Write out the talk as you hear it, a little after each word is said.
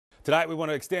Tonight, we want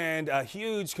to extend a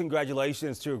huge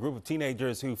congratulations to a group of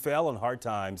teenagers who fell on hard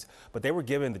times, but they were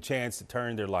given the chance to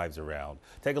turn their lives around.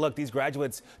 Take a look. These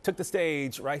graduates took the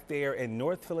stage right there in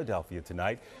North Philadelphia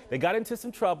tonight. They got into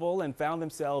some trouble and found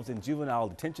themselves in juvenile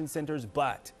detention centers,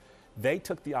 but they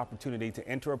took the opportunity to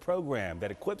enter a program that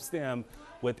equips them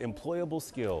with employable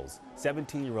skills.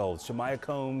 17-year-old Shemaya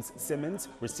Combs Simmons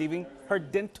receiving her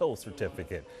dental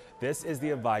certificate. This is the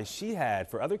advice she had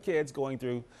for other kids going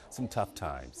through some tough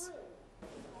times.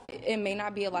 It may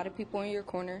not be a lot of people in your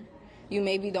corner. You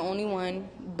may be the only one,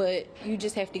 but you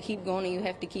just have to keep going and you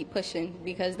have to keep pushing,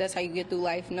 because that's how you get through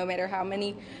life. No matter how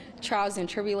many trials and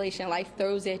tribulation life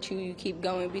throws at you, you keep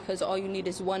going, because all you need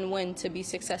is one win to be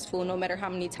successful, no matter how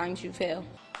many times you fail.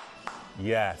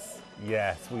 Yes,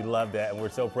 we love that, and we're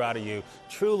so proud of you.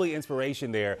 Truly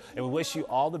inspiration there, and we wish you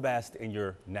all the best in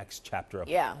your next chapter of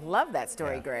life. Yeah, love that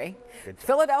story, Gray.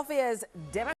 Philadelphia's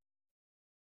Democrat